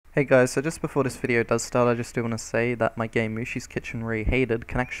Hey guys, so just before this video does start, I just do want to say that my game Mooshie's Kitchen Reheated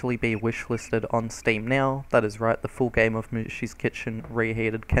can actually be wishlisted on Steam now. That is right, the full game of Mooshie's Kitchen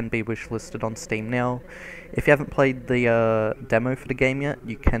Reheated can be wishlisted on Steam now. If you haven't played the demo for the game yet,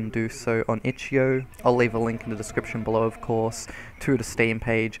 you can do so on Itchio. I'll leave a link in the description below, of course, to the Steam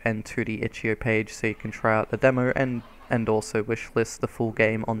page and to the Itchio page so you can try out the demo and also wishlist the full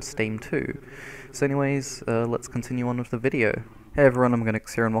game on Steam too. So anyways, let's continue on with the video. Hey everyone,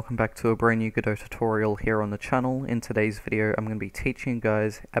 Omogonix here and welcome back to a brand new Godot tutorial here on the channel. In today's video I'm going to be teaching you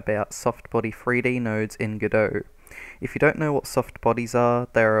guys about SoftBody3D nodes in Godot. If you don't know what soft bodies are,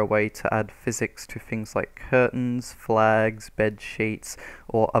 they are a way to add physics to things like curtains, flags, bed sheets,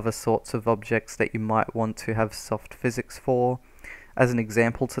 or other sorts of objects that you might want to have soft physics for. As an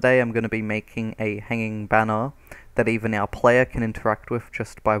example today, I'm going to be making a hanging banner that even our player can interact with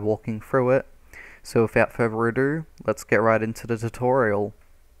just by walking through it. So without further ado, let's get right into the tutorial.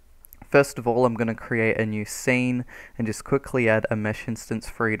 First of all, I'm going to create a new scene and just quickly add a mesh instance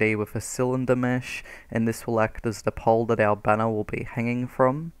 3D with a cylinder mesh, and this will act as the pole that our banner will be hanging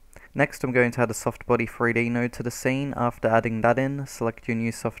from. Next, I'm going to add a SoftBody3D node to the scene. After adding that in, select your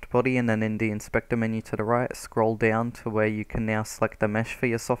new softbody and then in the inspector menu to the right, scroll down to where you can now select the mesh for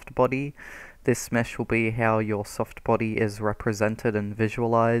your softbody. This mesh will be how your softbody is represented and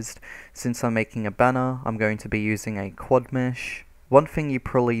visualized. Since I'm making a banner, I'm going to be using a quad mesh. One thing you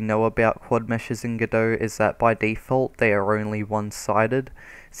probably know about quad meshes in Godot is that by default they are only one-sided.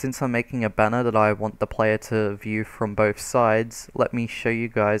 Since I'm making a banner that I want the player to view from both sides, let me show you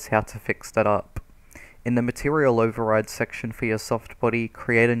guys how to fix that up. In the material override section for your softbody,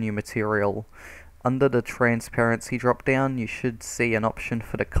 create a new material. Under the transparency drop-down, you should see an option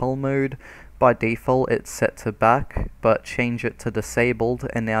for the cull mode. By default it's set to back, but change it to disabled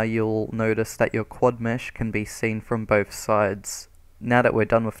and now you'll notice that your quad mesh can be seen from both sides. Now that we're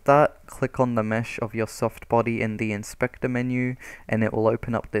done with that, click on the mesh of your softbody in the inspector menu and it will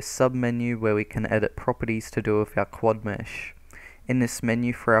open up this sub-menu where we can edit properties to do with our quad mesh. In this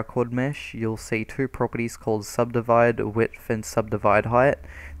menu for our quad mesh, you'll see two properties called subdivide width and subdivide height.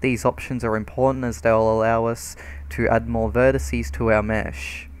 These options are important as they'll allow us to add more vertices to our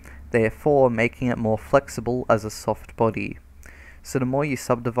mesh, therefore making it more flexible as a soft body. So the more you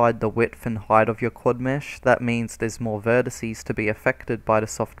subdivide the width and height of your quad mesh, that means there's more vertices to be affected by the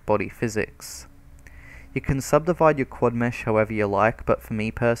soft body physics. You can subdivide your quad mesh however you like, but for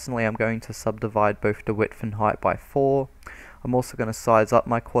me personally I'm going to subdivide both the width and height by 4. I'm also going to size up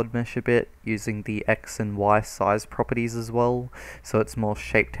my quad mesh a bit using the X and Y size properties as well, so it's more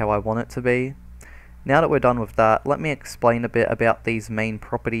shaped how I want it to be. Now that we're done with that, let me explain a bit about these main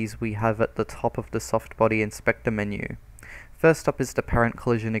properties we have at the top of the softbody inspector menu. First up is the parent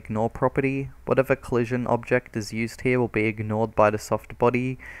collision ignore property. Whatever collision object is used here will be ignored by the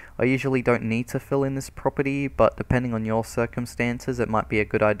softbody. I usually don't need to fill in this property, but depending on your circumstances it might be a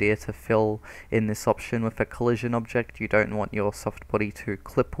good idea to fill in this option with a collision object you don't want your softbody to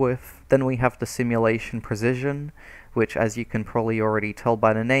clip with. Then we have the simulation precision, which as you can probably already tell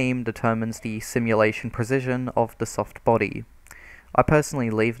by the name, determines the simulation precision of the softbody. I personally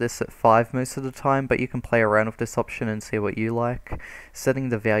leave this at 5 most of the time, but you can play around with this option and see what you like. Setting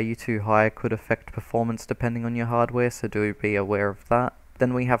the value too high could affect performance depending on your hardware, so do be aware of that.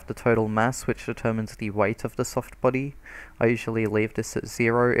 Then we have the total mass, which determines the weight of the softbody. I usually leave this at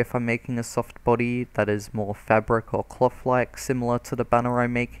 0 if I'm making a softbody that is more fabric or cloth-like, similar to the banner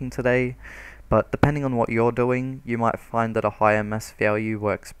I'm making today. But depending on what you're doing, you might find that a higher mass value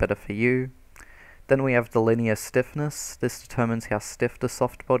works better for you. Then we have the linear stiffness. This determines how stiff the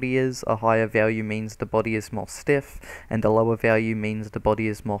soft body is. A higher value means the body is more stiff, and a lower value means the body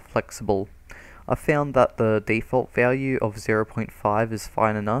is more flexible. I found that the default value of 0.5 is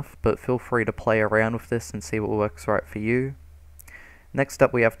fine enough, but feel free to play around with this and see what works right for you. Next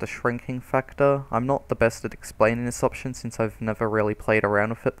up we have the shrinking factor. I'm not the best at explaining this option since I've never really played around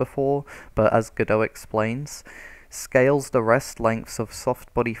with it before, but as Godot explains, scales the rest lengths of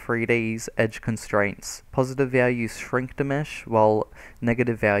SoftBody3D's edge constraints. Positive values shrink the mesh, while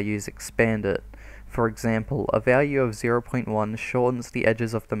negative values expand it. For example, a value of 0.1 shortens the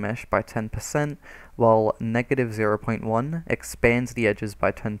edges of the mesh by 10%, while negative 0.1 expands the edges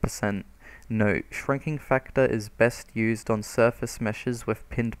by 10%. Note, shrinking factor is best used on surface meshes with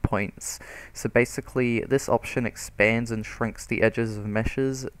pinned points. So basically, this option expands and shrinks the edges of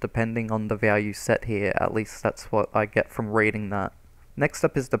meshes depending on the value set here. At least that's what I get from reading that. Next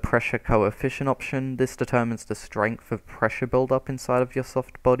up is the pressure coefficient option. This determines the strength of pressure buildup inside of your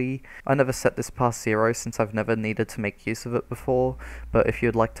soft body. I never set this past 0 since I've never needed to make use of it before, but if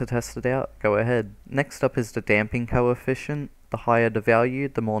you'd like to test it out, go ahead. Next up is the damping coefficient. The higher the value,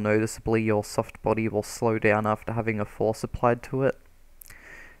 the more noticeably your soft body will slow down after having a force applied to it.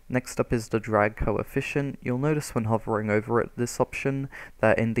 Next up is the drag coefficient. You'll notice when hovering over this option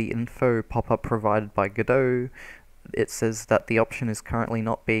that in the info pop-up provided by Godot, it says that the option is currently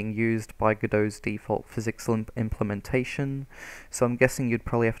not being used by Godot's default physics implementation, so I'm guessing you'd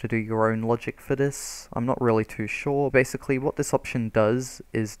probably have to do your own logic for this. I'm not really too sure. Basically what this option does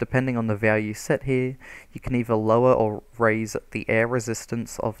is, depending on the value set here, you can either lower or raise the air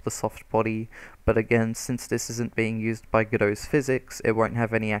resistance of the soft body, but again, since this isn't being used by Godot's physics, it won't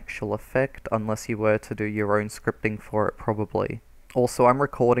have any actual effect unless you were to do your own scripting for it probably. Also, I'm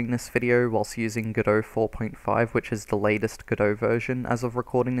recording this video whilst using Godot 4.5, which is the latest Godot version as of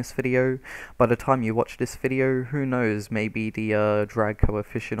recording this video. By the time you watch this video, who knows, maybe the drag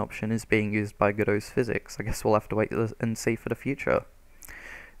coefficient option is being used by Godot's physics. I guess we'll have to wait and see for the future.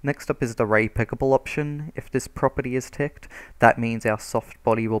 Next up is the ray pickable option. If this property is ticked, that means our soft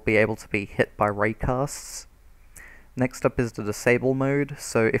body will be able to be hit by raycasts. Next up is the disable mode.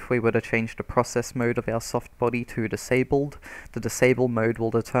 So if we were to change the process mode of our soft body to disabled, the disable mode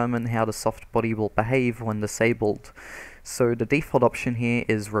will determine how the soft body will behave when disabled. So the default option here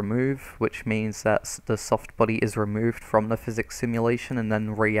is remove, which means that the soft body is removed from the physics simulation and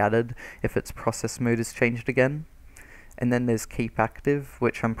then re-added if its process mode is changed again. And then there's keep active,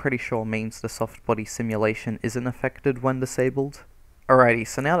 which I'm pretty sure means the soft body simulation isn't affected when disabled. Alrighty,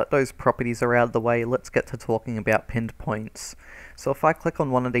 so now that those properties are out of the way, let's get to talking about pinned points. So if I click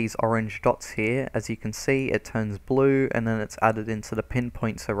on one of these orange dots here, as you can see, it turns blue and then it's added into the pinned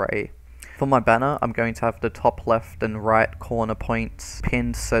points array. For my banner, I'm going to have the top left and right corner points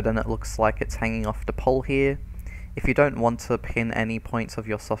pinned so then it looks like it's hanging off the pole here. If you don't want to pin any points of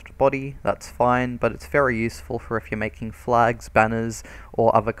your soft body, that's fine, but it's very useful for if you're making flags, banners,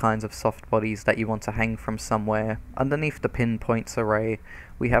 or other kinds of soft bodies that you want to hang from somewhere. Underneath the pin points array,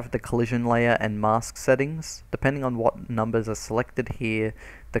 we have the collision layer and mask settings. Depending on what numbers are selected here,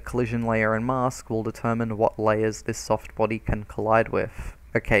 the collision layer and mask will determine what layers this soft body can collide with.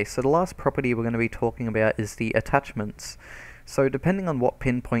 Okay, so the last property we're going to be talking about is the attachments. So depending on what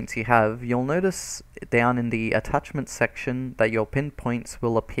pinpoints you have, you'll notice down in the attachment section that your pinpoints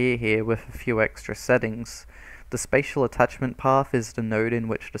will appear here with a few extra settings. The spatial attachment path is the node in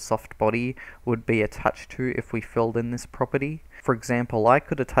which the soft body would be attached to if we filled in this property. For example, I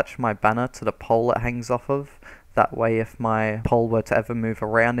could attach my banner to the pole it hangs off of. That way, if my pole were to ever move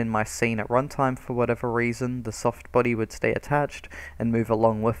around in my scene at runtime for whatever reason, the soft body would stay attached and move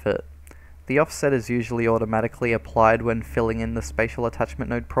along with it. The offset is usually automatically applied when filling in the spatial attachment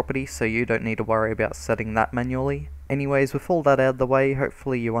node property, so you don't need to worry about setting that manually. Anyways, with all that out of the way,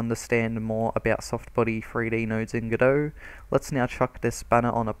 hopefully you understand more about SoftBody3D nodes in Godot. Let's now chuck this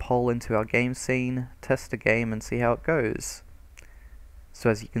banner on a pole into our game scene, test the game and see how it goes. So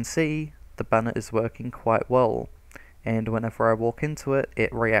as you can see, the banner is working quite well, and whenever I walk into it,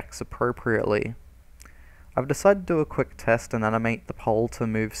 it reacts appropriately. I've decided to do a quick test and animate the pole to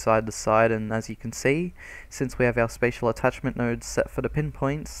move side to side, and as you can see, since we have our spatial attachment nodes set for the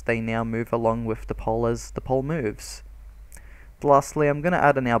pinpoints, they now move along with the pole as the pole moves. Lastly, I'm going to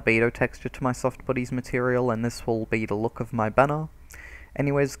add an albedo texture to my soft bodies material, and this will be the look of my banner.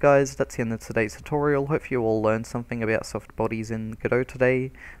 Anyways guys, that's the end of today's tutorial. Hope you all learned something about soft bodies in Godot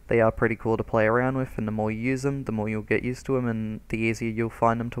today. They are pretty cool to play around with, and the more you use them, the more you'll get used to them and the easier you'll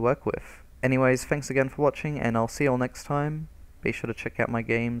find them to work with. Anyways, thanks again for watching, and I'll see you all next time. Be sure to check out my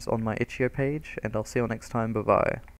games on my Itchio page, and I'll see you all next time. Bye bye.